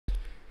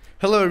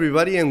Hello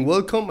everybody and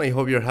welcome. I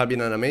hope you're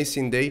having an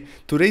amazing day.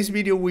 Today's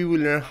video we will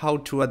learn how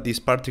to add this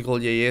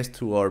ParticleJs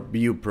to our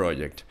Vue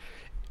project.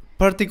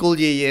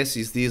 ParticleJs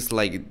is this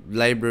like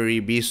library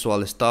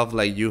visual stuff,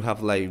 like you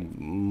have like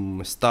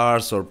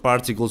stars or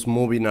particles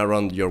moving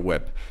around your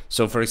web.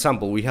 So for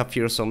example, we have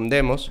here some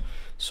demos.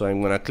 So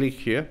I'm gonna click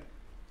here.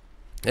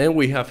 And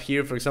we have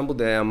here, for example,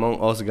 the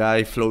Among Us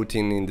guy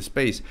floating in the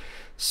space.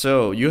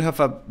 So you have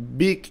a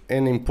big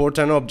and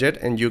important object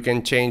and you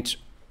can change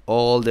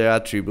all the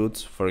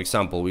attributes. For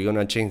example, we're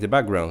gonna change the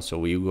background, so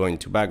we go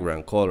into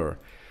background color,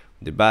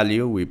 the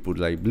value we put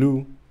like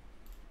blue.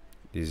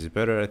 This is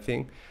better, I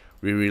think.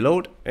 We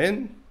reload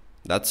and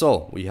that's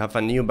all. We have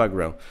a new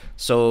background.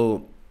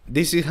 So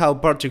this is how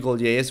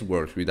ParticleJs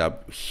works with a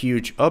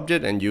huge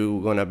object, and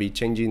you're gonna be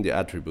changing the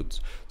attributes.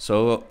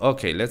 So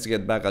okay, let's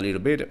get back a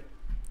little bit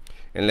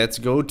and let's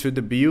go to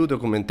the Vue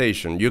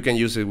documentation. You can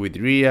use it with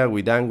React,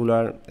 with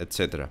Angular,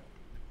 etc.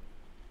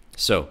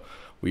 So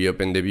we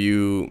open the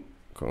Vue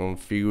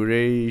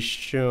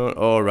configuration.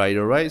 All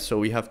right, so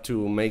we have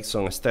to make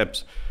some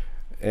steps.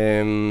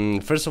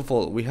 First of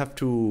all, we have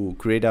to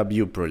create a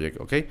Vue project.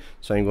 Okay,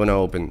 so I'm gonna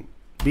open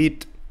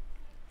Vite.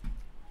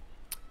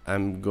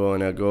 I'm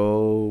gonna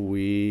go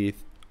with,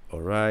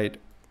 all right,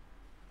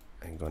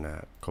 I'm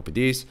gonna copy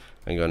this.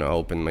 I'm gonna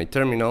open my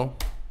terminal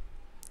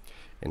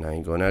and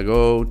I'm gonna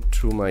go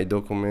to my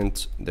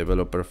documents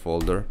developer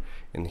folder,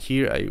 and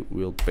here I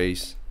will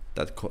paste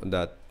that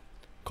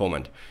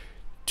command.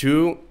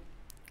 To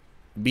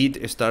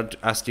Vite start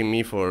asking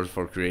me for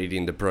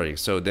creating the project.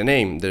 So the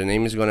name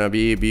is gonna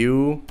be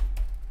Vue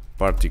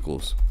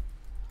Particles.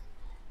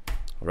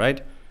 All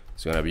right,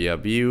 it's gonna be a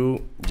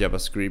Vue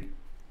JavaScript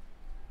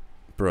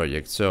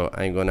project. So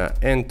I'm gonna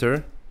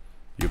enter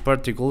Vue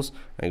Particles.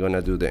 I'm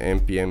gonna do the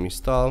npm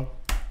install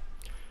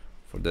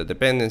for the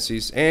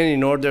dependencies, and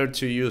in order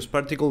to use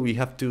Particle we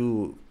have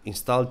to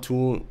install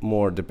two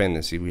more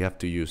dependencies. We have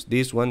to use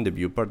this one, the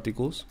Vue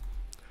Particles.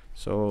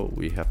 So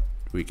we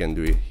can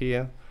do it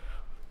here,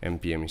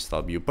 npm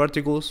install Vue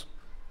Particles,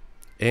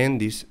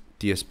 and this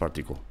ts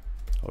particle.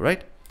 All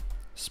right,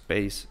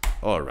 space.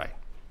 All right,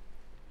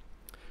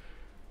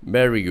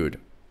 very good.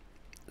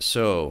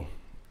 So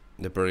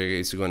the project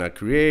is gonna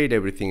create,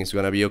 everything is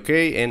gonna be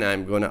okay, and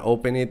I'm gonna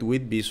open it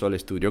with Visual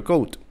Studio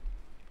Code.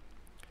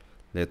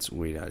 Let's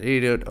wait a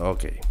little.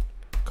 Okay,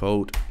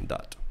 code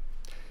dot.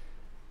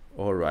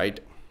 All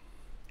right,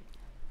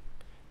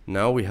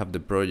 now we have the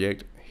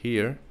project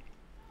here.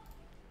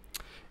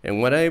 And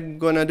what I'm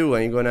gonna do,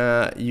 I'm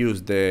gonna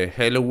use the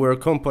hello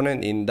world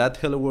component. In that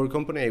hello world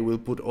component, I will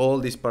put all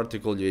this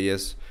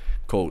ParticleJs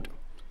code,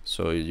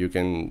 so you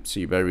can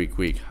see very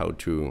quick how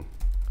to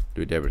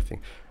do everything.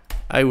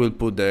 I will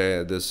put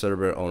the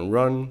server on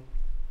run,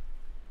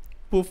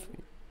 poof,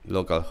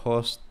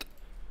 localhost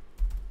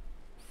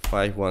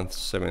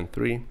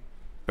 5173.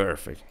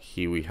 Perfect.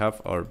 Here we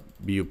have our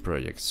Vue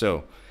project.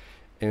 So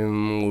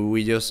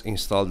we just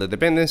installed the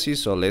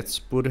dependencies. So let's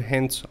put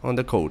hands on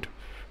the code.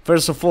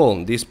 First of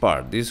all, this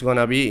part, this is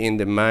gonna be in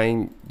the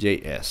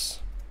main.js.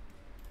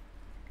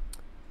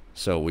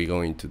 So we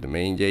go into the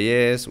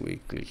main.js, we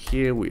click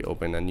here, we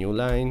open a new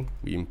line,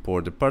 we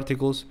import the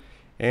particles,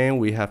 and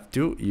we have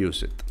to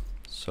use it.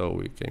 So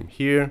we came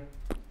here.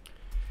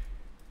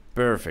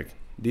 Perfect.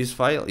 This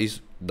file is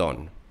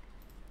done.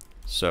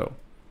 So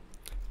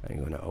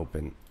I'm gonna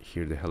open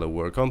here the hello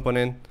world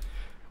component.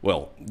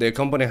 Well, the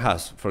component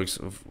has, for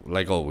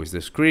like always,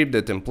 the script,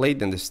 the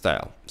template, and the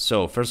style.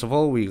 So first of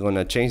all, we're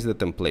gonna change the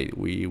template.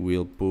 We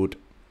will put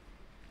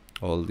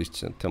all this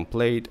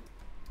template,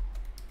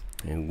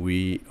 and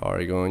we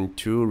are going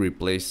to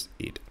replace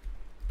it.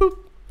 Boop.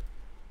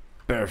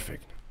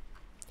 Perfect.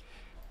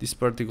 These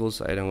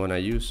particles I don't wanna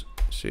use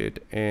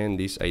it, and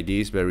this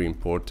ID is very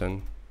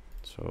important.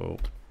 So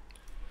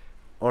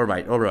all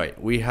right,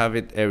 we have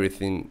it,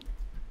 everything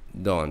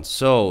done.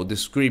 So the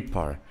script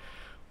part,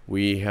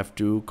 we have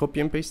to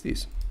copy and paste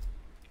this,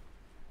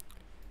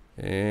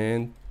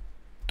 and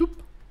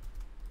doop,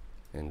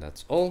 and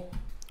that's all.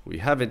 We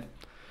have it.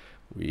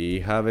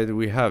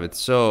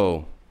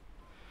 So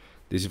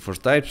this is for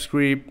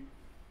TypeScript,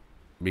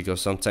 because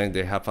sometimes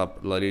they have a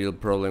little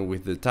problem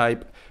with the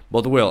type.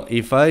 But well,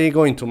 if I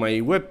go into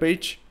my web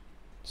page,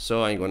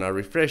 so I'm gonna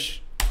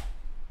refresh,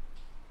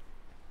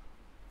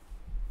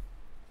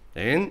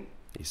 and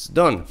it's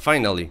done.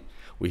 Finally,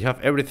 we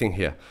have everything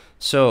here.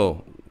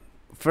 So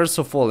first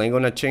of all, I'm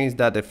gonna change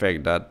that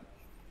effect, that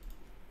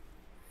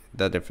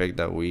effect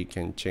that we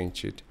can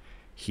change it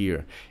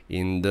here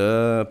in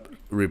the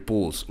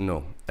repulse.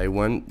 No, I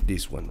want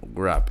this one,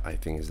 grab, I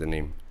think is the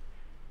name.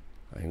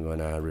 I'm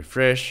gonna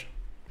refresh.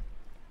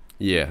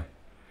 Yeah,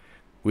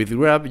 with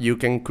grab you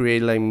can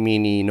create like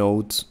mini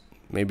nodes.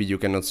 Maybe you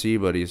cannot see,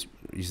 but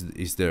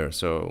it's there.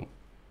 So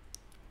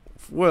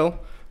well,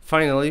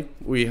 finally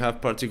we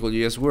have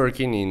ParticleJs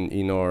working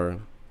in our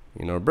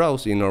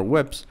browser, in our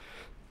webs.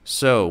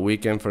 So we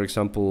can, for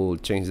example,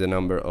 change the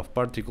number of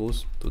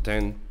particles to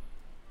 10.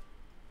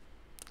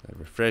 I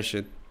refresh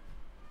it.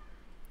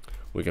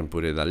 We can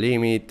put it a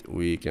limit.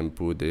 We can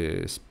put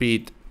the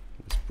speed.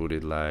 Let's put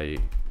it like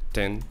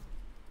 10.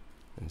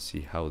 and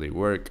see how they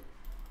work.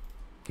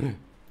 You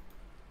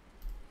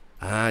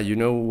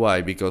know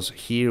why? Because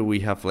here we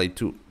have like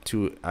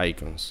two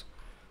icons.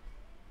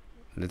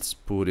 Let's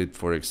put it,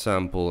 for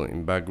example,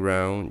 in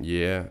background.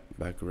 Yeah,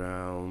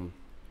 background.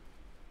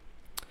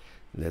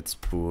 Let's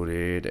put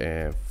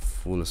it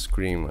full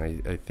screen.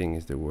 I think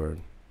is the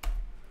word.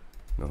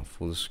 No,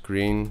 full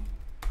screen.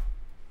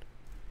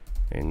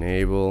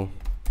 Enable.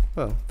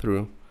 Well,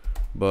 through,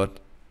 but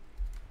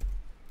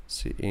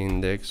see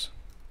index.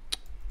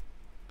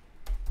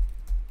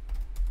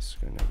 It's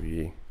gonna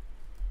be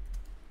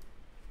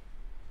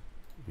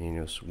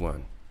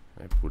 -1.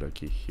 I put a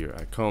key here,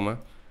 a comma.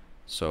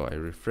 So I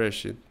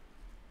refresh it,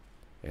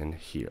 and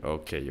here,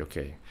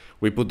 okay.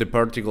 We put the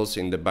particles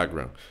in the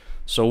background.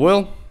 So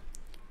well,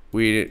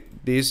 with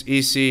this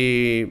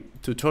easy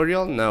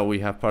tutorial, now we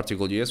have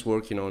ParticleJs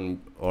working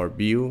on our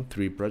Vue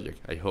 3 project.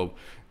 I hope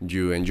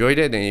you enjoyed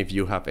it, and if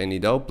you have any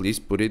doubt, please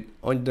put it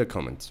on the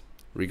comments.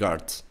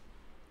 Regards.